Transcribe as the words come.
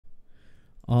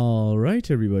All right,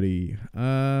 everybody.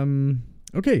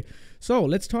 Okay, so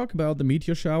let's talk about the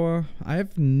meteor shower.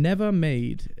 I've never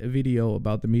made a video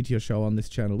about the meteor shower on this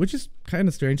channel, which is kind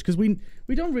of strange because we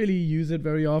don't really use it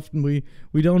very often. We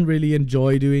don't really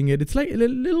enjoy doing it. It's like a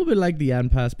little bit like the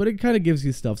ant pass, but it kind of gives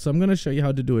you stuff. So I'm gonna show you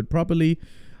how to do it properly.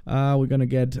 We're gonna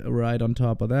get right on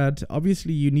top of that.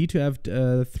 Obviously, you need to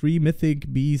have 3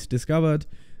 mythic bees discovered,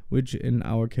 which in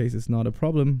our case is not a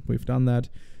problem. We've done that.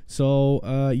 So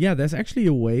yeah, there's actually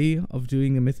a way of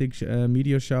doing a mythic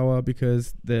meteor shower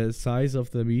because the size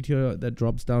of the meteor that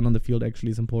drops down on the field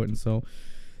actually is important. So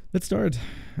let's start.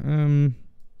 All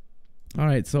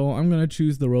right, so I'm gonna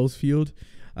choose the rose field.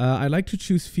 I like to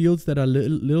choose fields that are a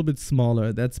little bit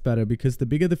smaller. That's better because the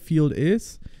bigger the field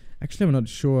is, actually I'm not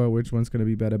sure which one's gonna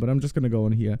be better, but I'm just gonna go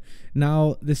in here.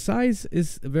 Now the size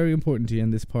is very important here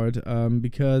in this part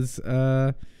because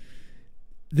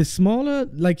the smaller,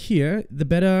 like here, the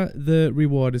better the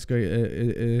reward is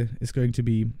going to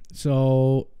be.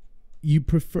 So you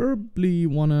preferably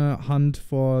want to hunt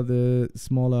for the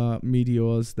smaller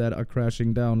meteors that are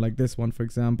crashing down, like this one, for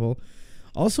example.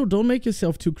 Also, don't make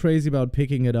yourself too crazy about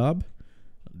picking it up.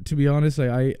 To be honest,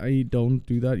 I don't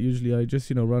do that usually. I just,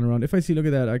 run around. If I see, look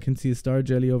at that, I can see a star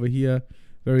jelly over here.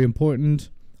 Very important.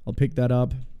 I'll pick that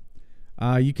up.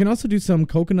 You can also do some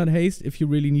coconut haste if you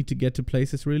really need to get to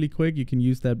places really quick. You can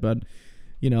use that, but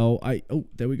oh,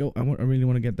 there we go. I really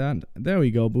want to get that. There we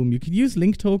go. Boom. You can use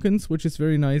link tokens, which is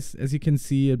very nice. As you can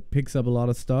see, it picks up a lot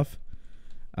of stuff.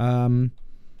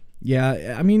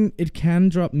 Yeah, I mean, it can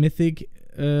drop mythic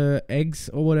eggs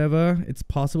or whatever. It's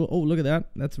possible. Oh, look at that.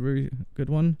 That's a very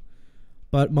good one.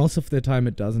 But most of the time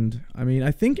it doesn't. I mean, I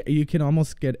think you can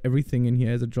almost get everything in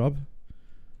here as a drop.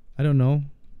 I don't know,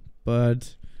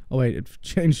 but oh wait, it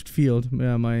changed field.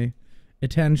 Yeah, my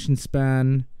attention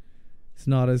span is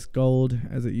not as gold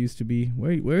as it used to be.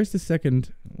 Wait, where's the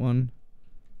second one?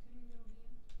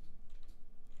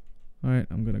 Alright,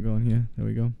 I'm gonna go in here. There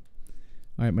we go.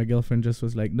 Alright, my girlfriend just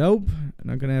was like, nope, I'm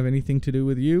not gonna have anything to do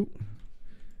with you.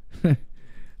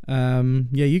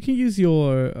 Yeah, you can use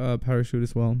your parachute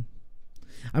as well.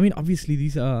 I mean, obviously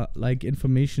these are like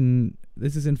information.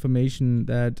 This is information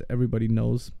that everybody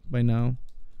knows by now.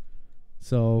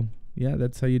 So yeah,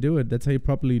 that's how you do it. That's how you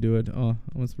properly do it. Oh,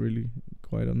 I was really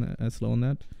quite on that, slow on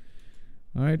that.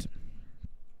 All right.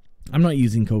 I'm not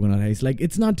using coconut haze. Like,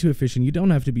 it's not too efficient. You don't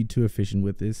have to be too efficient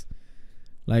with this.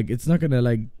 Like, it's not gonna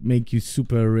like make you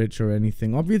super rich or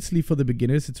anything. Obviously, for the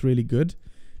beginners, it's really good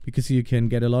because you can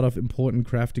get a lot of important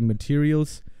crafting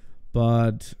materials.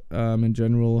 But in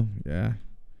general, yeah,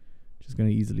 just gonna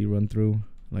easily run through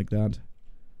like that.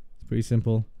 It's pretty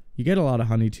simple. You get a lot of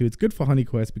honey too. It's good for honey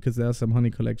quests because there are some honey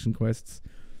collection quests.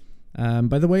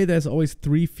 By the way, there's always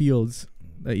 3 fields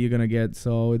that you're gonna get.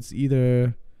 So it's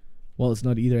either, well, it's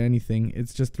not either anything.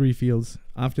 It's just 3 fields.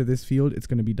 After this field, it's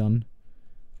gonna be done.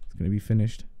 It's gonna be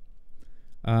finished.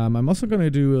 I'm also gonna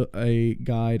do a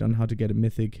guide on how to get a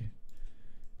mythic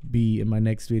bee in my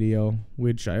next video,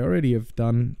 which I already have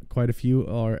done quite a few,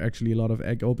 or actually a lot of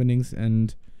egg openings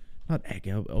and not egg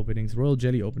openings, royal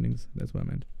jelly openings. That's what I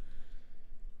meant.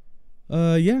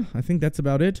 Yeah, I think that's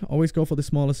about it. Always go for the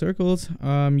smaller circles.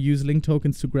 Use link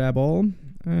tokens to grab all,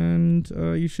 and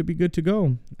you should be good to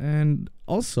go. And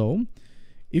also,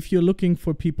 if you're looking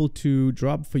for people to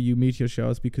drop for you meteor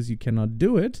showers because you cannot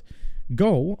do it,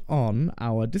 go on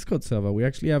our Discord server. We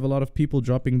actually have a lot of people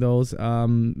dropping those.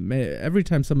 Every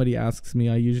time somebody asks me,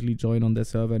 I usually join on their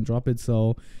server and drop it.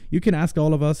 So you can ask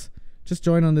all of us. Just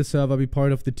join on the server, be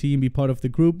part of the team, be part of the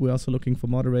group. We're also looking for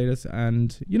moderators,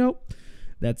 and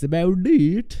that's about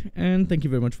it. And thank you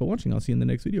very much for watching. I'll see you in the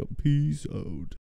next video. Peace out.